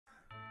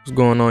What's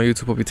going on,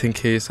 YouTube? Hope you take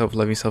care of yourself,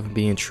 love yourself, and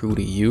being true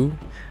to you.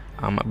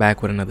 I'm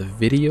back with another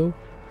video.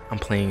 I'm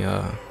playing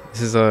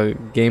this is a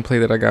gameplay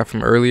that I got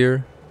from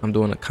earlier. I'm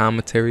doing a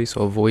commentary,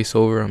 so a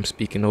voiceover. I'm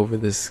speaking over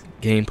this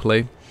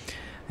gameplay,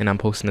 and I'm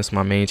posting this on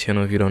my main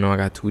channel. If you don't know, I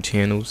got 2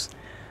 channels.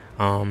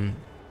 But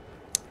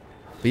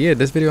yeah,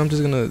 this video I'm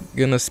just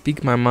gonna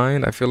speak my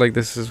mind. I feel like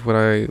this is what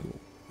I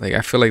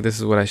feel like this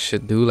is what I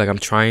should do. Like, I'm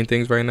trying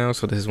things right now,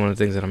 so this is one of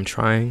the things that I'm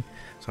trying.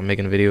 So I'm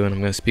making a video and I'm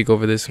gonna speak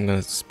over this. I'm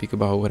gonna speak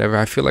about whatever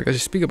I feel like I should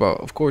speak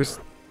about. Of course,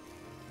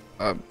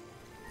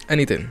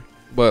 anything.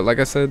 But like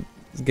I said,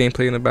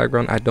 gameplay in the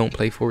background. I don't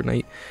play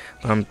Fortnite.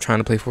 I'm trying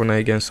to play Fortnite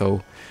again,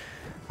 so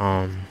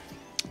I'm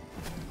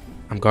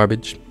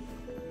garbage.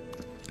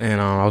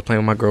 And I was playing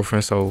with my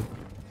girlfriend, so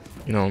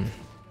you know,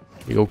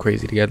 we go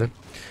crazy together.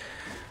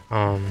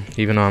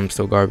 Even though I'm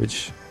still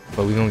garbage,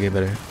 but we gonna get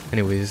better.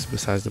 Anyways,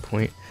 besides the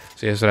point.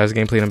 So yeah, so that's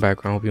gameplay in the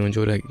background. Hope you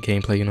enjoy that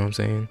gameplay. You know what I'm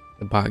saying?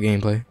 The bot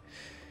gameplay.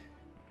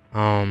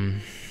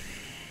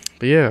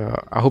 But yeah,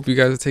 I hope you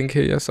guys are taking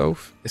care of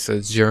yourself. It's a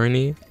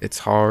journey. It's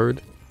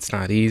hard. It's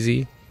not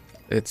easy.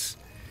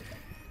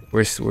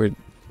 We're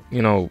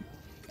you know,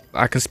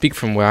 I can speak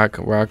from where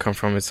I come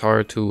from. It's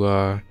hard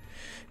to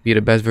be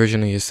the best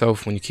version of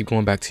yourself when you keep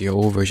going back to your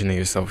old version of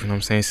yourself. You know what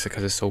I'm saying? It's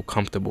because it's so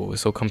comfortable.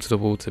 It's so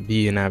comfortable to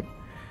be in that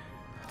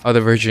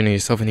other version of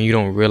yourself, and you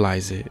don't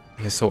realize it.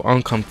 And it's so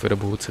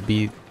uncomfortable to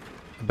be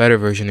a better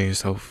version of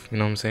yourself. You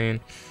know what I'm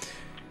saying?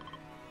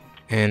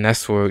 And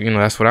that's what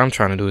I'm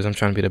trying to do. Is I'm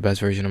trying to be the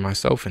best version of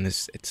myself, and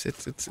it's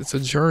a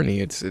journey.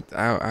 It's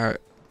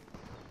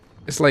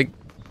like,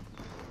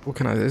 what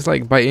can I? It's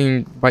like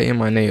biting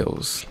my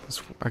nails.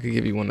 I could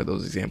give you one of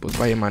those examples.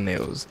 Biting my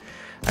nails.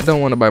 I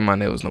don't want to bite my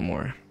nails no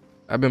more.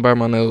 I've been biting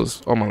my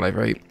nails all my life,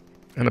 right?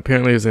 And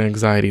apparently it's an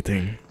anxiety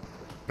thing.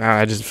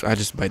 I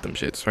just bite them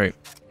shits, right?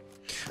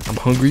 I'm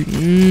hungry.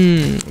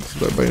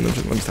 Start biting them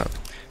shits. Let me stop.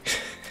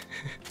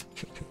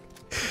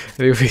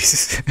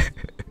 Anyways.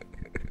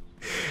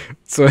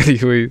 So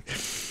anyway,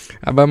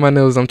 I bite my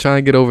nails. I'm trying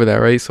to get over that,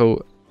 right?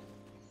 So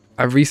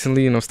I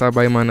recently, stopped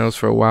biting my nails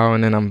for a while,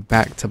 and then I'm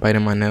back to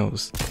biting my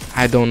nails.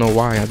 I don't know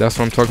why. That's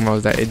what I'm talking about,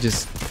 is that it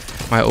just,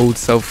 my old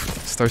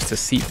self starts to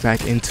seep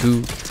back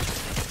into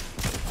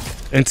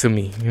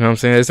me. You know what I'm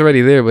saying? It's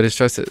already there, but it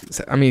tries to,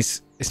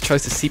 it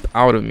tries to seep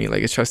out of me.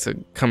 Like, it tries to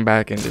come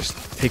back and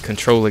just take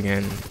control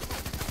again.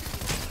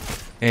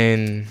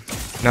 And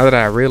now that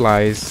I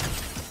realize,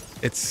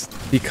 it's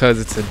because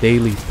it's a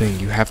daily thing.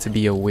 You have to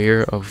be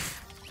aware of,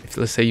 if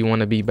let's say you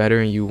want to be better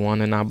and you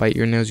want to not bite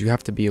your nails, you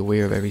have to be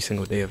aware of every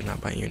single day of not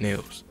biting your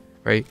nails,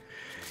 right?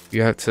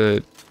 You have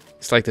to,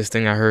 it's like this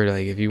thing I heard,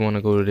 like, if you want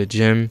to go to the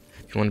gym,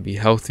 if you want to be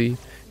healthy,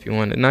 if you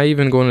want to, not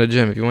even going to the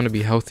gym, if you want to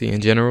be healthy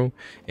in general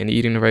and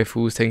eating the right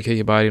foods, taking care of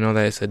your body and all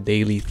that, it's a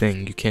daily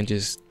thing. You can't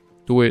just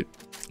do it,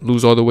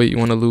 lose all the weight you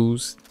want to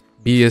lose,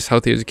 be as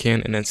healthy as you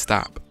can, and then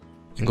stop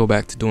and go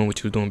back to doing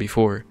what you were doing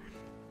before.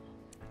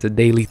 It's a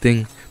daily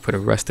thing for the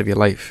rest of your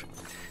life.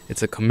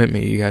 It's a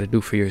commitment you got to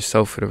do for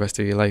yourself for the rest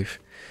of your life.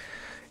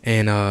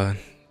 And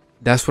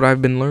that's what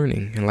I've been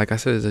learning. And like I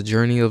said, it's a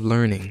journey of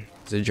learning.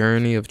 It's a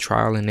journey of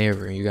trial and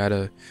error. You got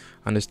to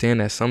understand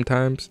that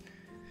sometimes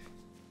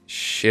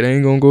shit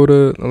ain't gonna go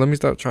to, let me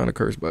stop trying to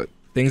curse, but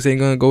things ain't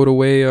gonna go the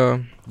way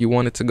you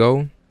want it to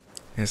go.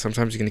 And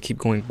sometimes you're gonna keep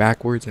going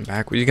backwards and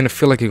backwards. You're gonna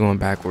feel like you're going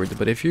backwards,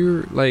 but if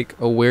you're like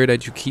aware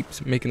that you keep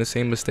making the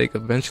same mistake,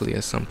 eventually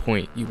at some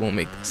point you won't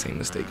make the same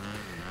mistake.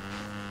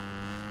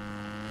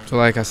 So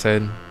like I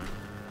said,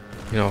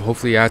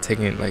 hopefully y'all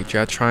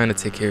trying to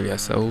take care of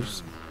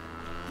yourselves.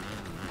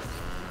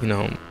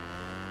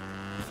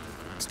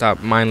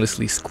 Stop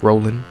mindlessly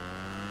scrolling,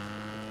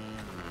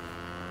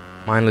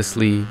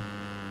 mindlessly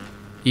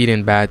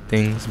eating bad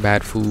things,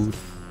 bad food,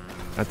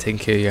 not taking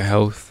care of your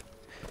health.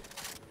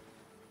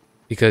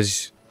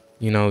 Because,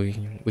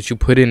 what you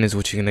put in is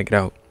what you're gonna get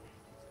out.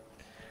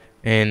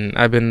 And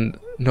I've been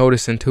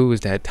noticing too is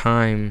that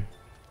time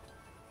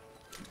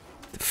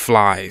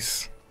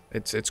flies.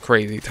 It's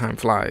crazy. Time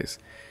flies.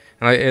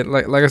 And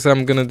like I said,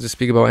 I'm gonna just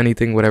speak about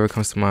anything, whatever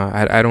comes to mind.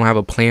 I don't have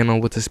a plan on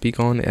what to speak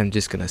on. I'm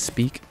just gonna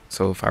speak.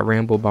 So if I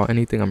ramble about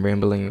anything, I'm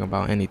rambling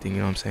about anything. You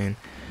know what I'm saying?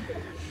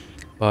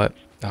 But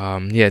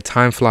yeah,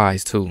 time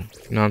flies too.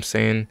 You know what I'm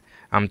saying?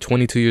 I'm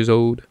 22 years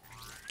old.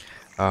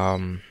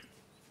 My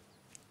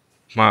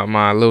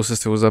little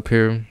sister was up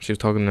here. She was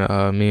talking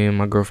to me and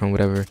my girlfriend,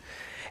 whatever,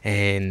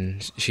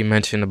 and she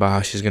mentioned about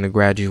how she's gonna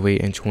graduate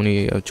in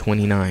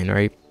 29,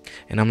 right?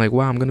 And I'm like,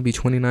 wow, I'm gonna be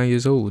 29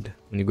 years old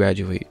when you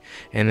graduate.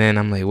 And then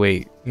I'm like,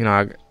 wait,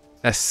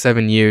 that's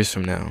 7 years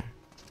from now,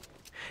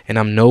 and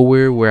I'm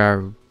nowhere where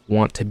I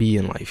want to be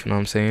in life. You know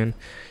what I'm saying?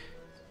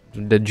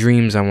 The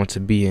dreams I want to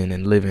be in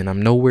and live in,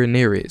 I'm nowhere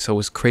near it. So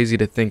it's crazy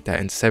to think that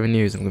in 7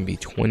 years I'm gonna be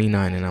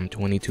 29 and I'm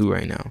 22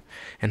 right now,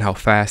 and how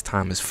fast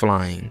time is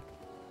flying,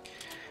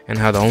 and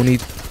how the only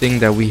thing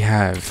that we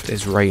have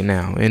is right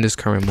now in this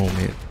current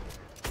moment.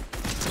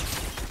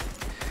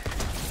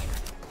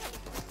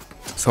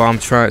 So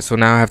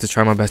now I have to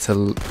try my best to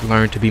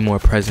learn to be more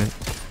present,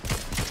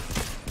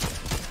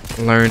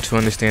 learn to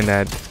understand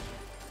that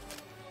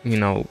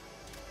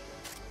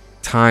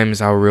time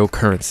is our real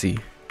currency.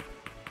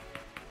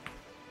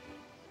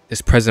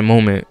 This present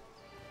moment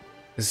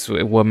is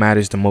what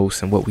matters the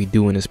most, and what we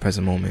do in this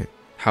present moment,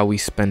 how we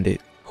spend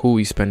it, who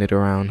we spend it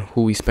around,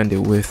 who we spend it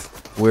with,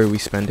 where we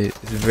spend it.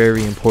 It's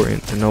very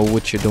important to know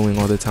what you're doing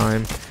all the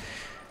time,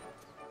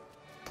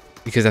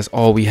 because that's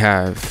all we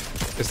have.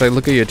 It's like,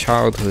 look at your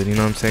childhood, you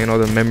know what I'm saying? All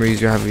the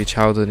memories you have of your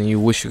childhood, and you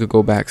wish you could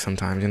go back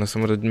sometimes. You know,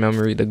 some of the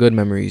good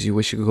memories, you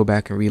wish you could go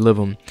back and relive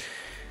them.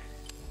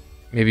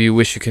 Maybe you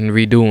wish you can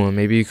redo them.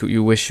 Maybe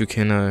you wish you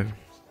can,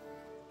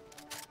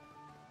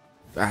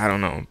 I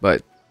don't know.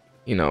 But,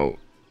 you know,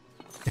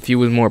 if you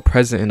was more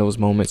present in those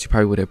moments, you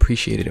probably would have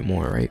appreciated it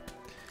more, right?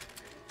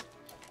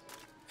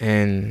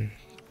 And,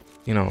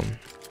 you know,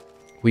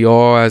 we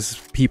all as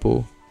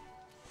people,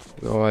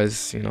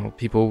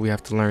 we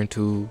have to learn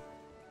to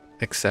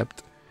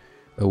accept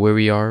where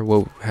we are,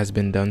 what has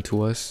been done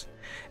to us,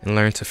 and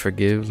learn to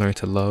forgive, learn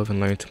to love, and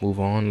learn to move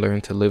on,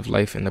 learn to live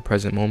life in the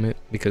present moment.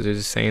 Because there's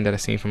a saying that I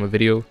seen from a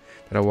video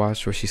that I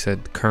watched where she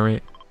said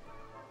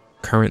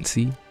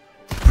currency,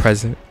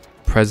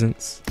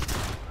 presence.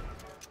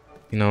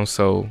 You know,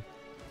 so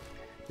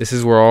this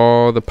is where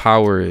all the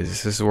power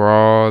is. This is where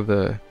all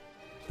the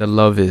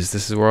love is.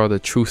 This is where all the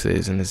truth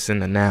is, and it's in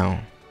the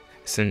now.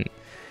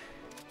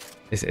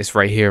 It's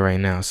right here, right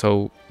now.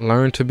 So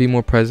learn to be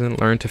more present.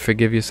 Learn to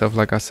forgive yourself.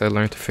 Like I said,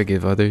 learn to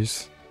forgive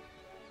others.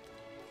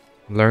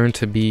 Learn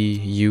to be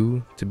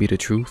you, to be the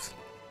truth.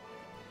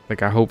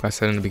 Like I hope I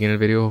said in the beginning of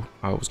the video,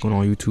 I was going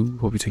on YouTube.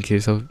 Hope you take care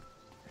of yourself.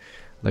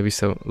 Love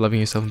yourself, loving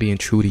yourself, and being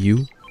true to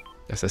you.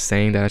 That's a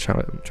saying that I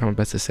try my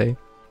best to say,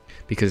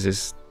 because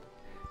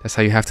that's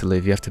how you have to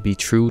live. You have to be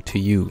true to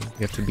you.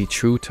 You have to be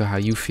true to how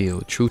you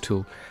feel, true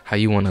to how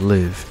you want to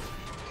live.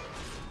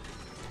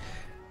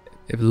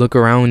 Look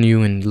around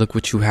you and look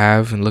what you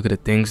have, and look at the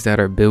things that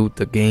are built,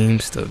 the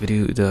games, the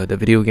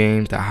video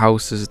games, the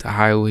houses, the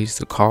highways,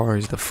 the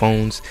cars, the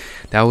phones.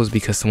 That was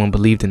because someone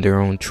believed in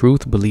their own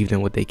truth, believed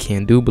in what they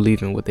can do,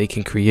 believed in what they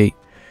can create.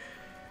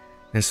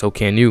 And so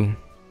can you.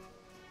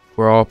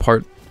 We're all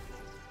part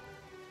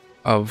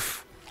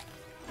of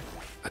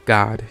a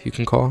God, you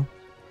can call.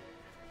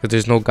 Because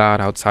there's no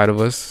God outside of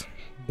us.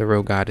 The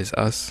real God is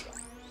us.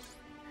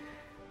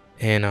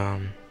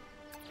 And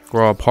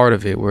we're all part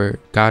of it, where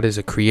God is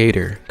a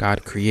creator.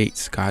 God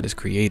creates. God is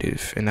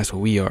creative. And that's what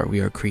we are.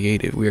 We are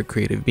creative. We are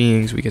creative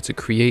beings. We get to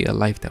create a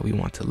life that we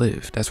want to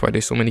live. That's why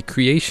there's so many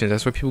creations.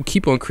 That's why people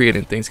keep on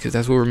creating things, because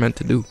that's what we're meant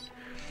to do.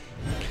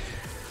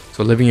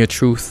 So living your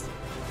truth,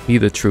 be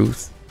the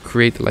truth,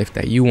 create the life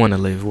that you want to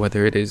live,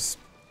 whether it is,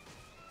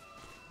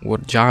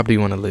 what job do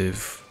you want to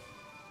live?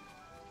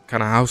 What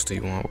kind of house do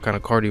you want? What kind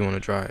of car do you want to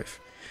drive?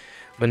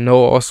 But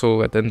know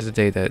also at the end of the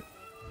day that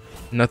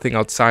nothing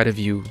outside of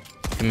you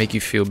can make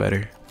you feel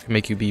better, can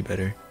make you be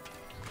better,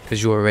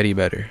 because you're already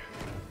better.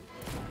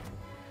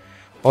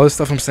 All this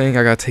stuff I'm saying,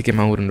 I gotta take it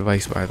my own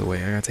advice, by the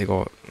way. I gotta take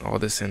all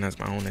this in as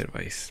my own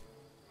advice.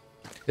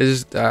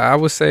 It's just, I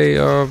would say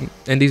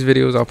in these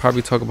videos I'll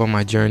probably talk about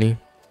my journey,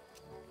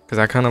 because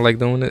I kind of like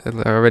doing it.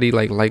 I already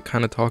like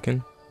kind of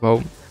talking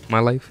about my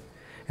life,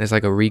 and it's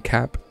like a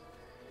recap.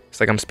 It's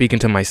like I'm speaking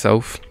to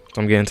myself,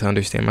 so I'm getting to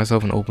understand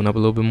myself and open up a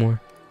little bit more.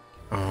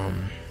 I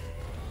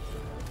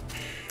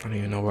don't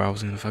even know what I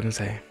was gonna fucking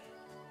say.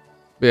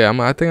 But yeah,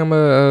 I think I'm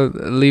gonna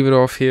leave it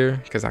off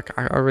here, because I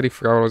already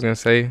forgot what I was gonna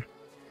say,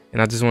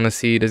 and I just want to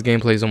see, this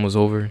gameplay is almost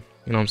over.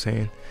 You know what I'm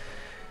saying?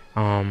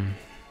 I'll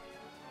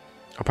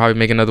probably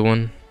make another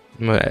one.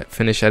 I'm gonna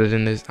finish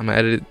editing this. I'm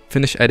gonna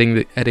finish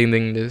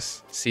editing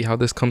this, see how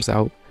this comes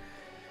out,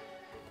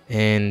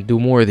 and do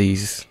more of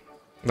these.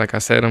 Like I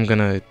said,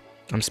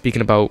 I'm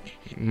speaking about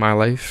my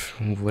life,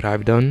 what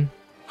I've done,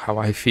 how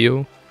I feel.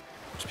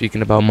 I'm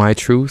speaking about my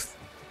truth,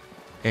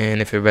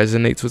 and if it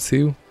resonates with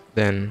you,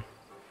 then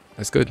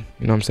that's good.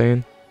 You know what I'm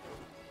saying?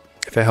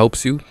 If it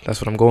helps you,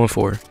 that's what I'm going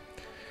for.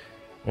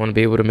 I want to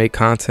be able to make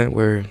content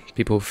where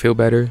people feel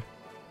better,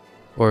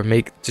 or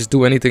just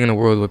do anything in the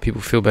world where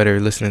people feel better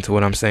listening to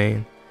what I'm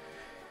saying,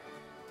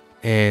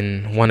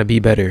 and want to be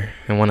better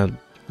and want to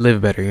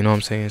live better. You know what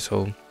I'm saying?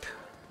 So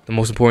the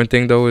most important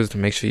thing though is to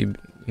make sure you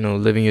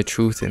living your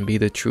truth and be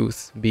the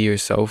truth. Be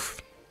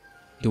yourself.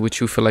 Do what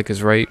you feel like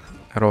is right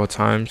at all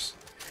times,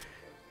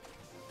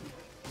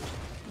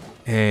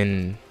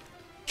 and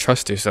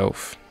trust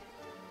yourself.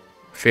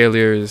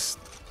 Failure is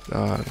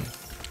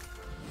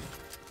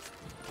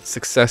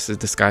success is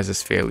disguised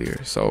as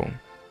failure. So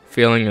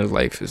failing in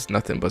life is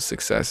nothing but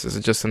success. It's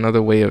just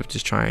another way of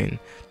just trying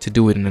to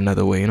do it in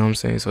another way. You know what I'm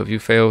saying? So if you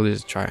fail,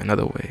 just try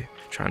another way,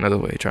 try another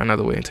way, try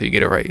another way until you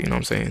get it right. You know what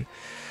I'm saying?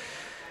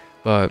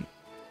 But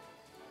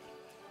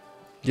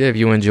yeah, if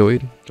you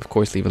enjoyed, of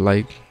course, leave a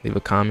like, leave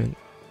a comment,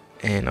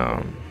 and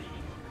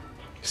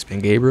it's been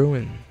Gabriel,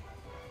 and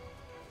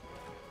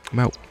I'm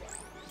out.